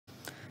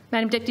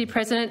Madam Deputy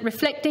President,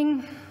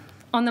 reflecting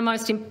on the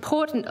most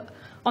important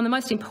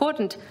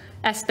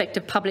aspect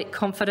of public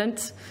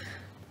confidence,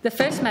 the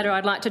first matter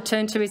I'd like to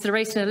turn to is the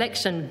recent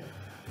election.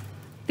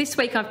 This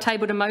week I've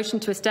tabled a motion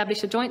to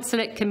establish a joint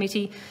select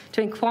committee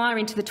to inquire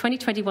into the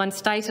 2021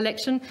 state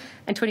election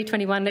and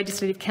 2021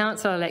 Legislative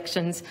Council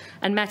elections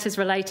and matters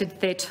related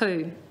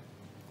thereto.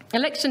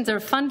 Elections are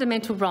a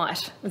fundamental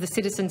right of the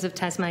citizens of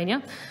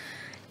Tasmania.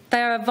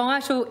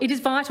 It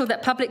is vital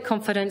that public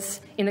confidence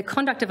in the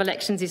conduct of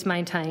elections is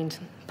maintained.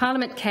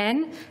 Parliament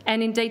can,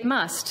 and indeed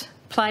must,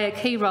 play a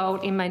key role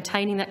in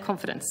maintaining that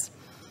confidence.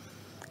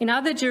 In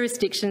other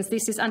jurisdictions,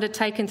 this is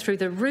undertaken through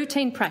the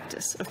routine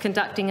practice of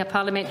conducting a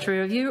parliamentary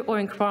review or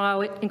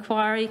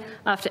inquiry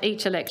after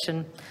each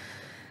election.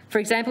 For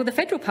example, the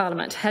Federal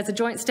Parliament has a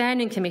joint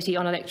standing committee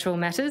on electoral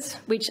matters,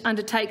 which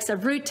undertakes a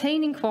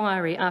routine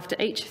inquiry after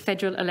each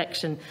federal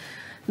election.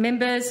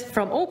 Members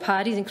from all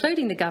parties,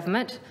 including the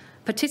government,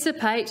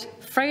 participate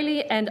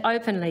freely and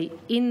openly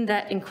in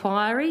that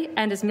inquiry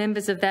and as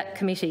members of that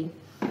committee.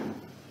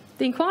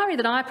 The inquiry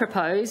that I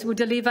propose will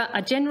deliver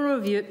a general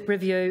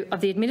review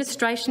of the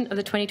administration of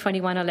the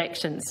 2021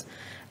 elections,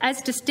 as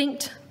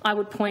distinct, I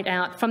would point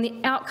out, from the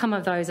outcome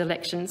of those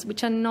elections,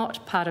 which are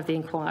not part of the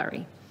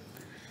inquiry.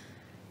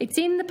 It's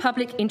in the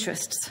public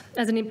interests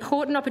as an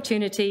important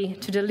opportunity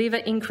to deliver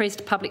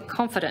increased public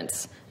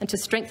confidence and to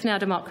strengthen our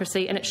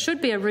democracy, and it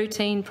should be a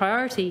routine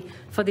priority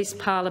for this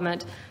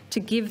parliament to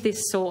give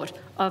this sort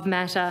of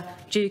matter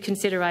due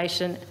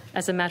consideration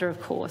as a matter of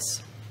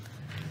course.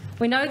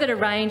 We know that a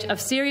range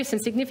of serious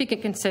and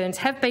significant concerns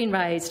have been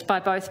raised by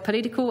both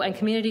political and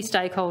community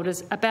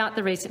stakeholders about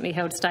the recently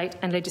held state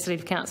and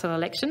legislative council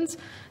elections.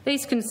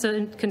 These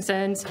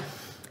concerns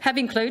have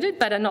included,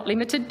 but are not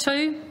limited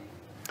to,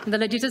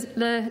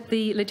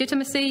 the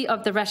legitimacy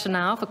of the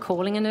rationale for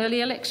calling an early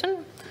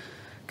election,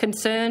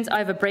 concerns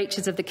over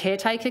breaches of the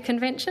caretaker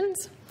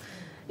conventions,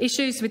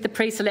 issues with the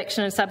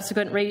pre-selection and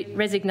subsequent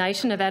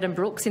resignation of Adam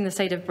Brooks in the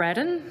seat of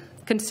Braddon,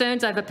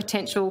 concerns over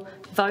potential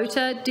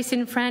voter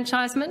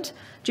disenfranchisement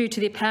due to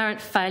the apparent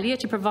failure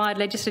to provide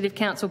Legislative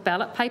Council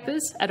ballot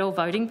papers at all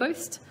voting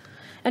booths,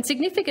 and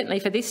significantly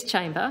for this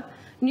chamber,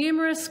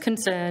 numerous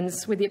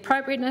concerns with the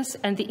appropriateness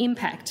and the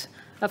impact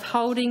of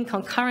holding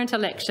concurrent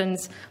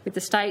elections with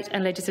the state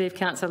and Legislative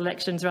Council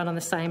elections run on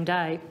the same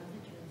day.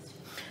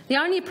 The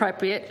only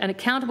appropriate and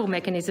accountable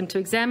mechanism to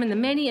examine the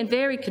many and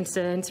varied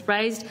concerns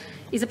raised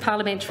is a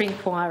parliamentary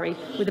inquiry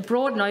with a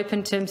broad and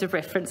open terms of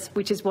reference,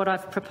 which is what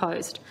I've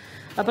proposed.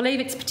 I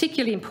believe it's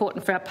particularly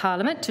important for our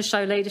parliament to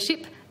show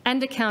leadership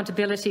and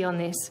accountability on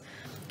this,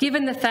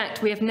 given the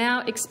fact we have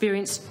now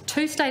experienced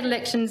 2 state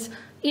elections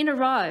in a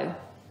row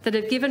that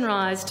have given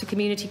rise to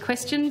community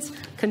questions,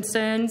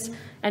 concerns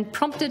and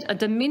prompted a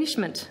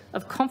diminishment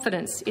of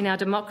confidence in our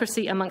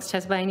democracy amongst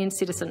Tasmanian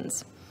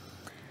citizens.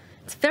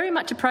 It's very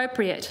much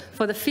appropriate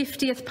for the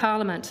 50th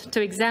Parliament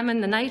to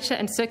examine the nature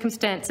and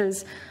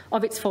circumstances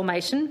of its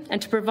formation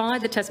and to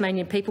provide the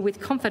Tasmanian people with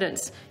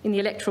confidence in the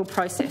electoral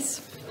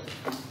process.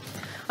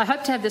 I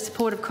hope to have the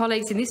support of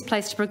colleagues in this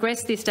place to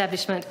progress the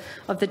establishment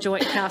of the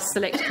Joint House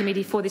Select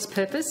Committee for this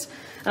purpose,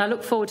 and I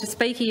look forward to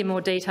speaking in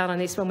more detail on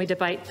this when we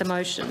debate the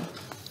motion.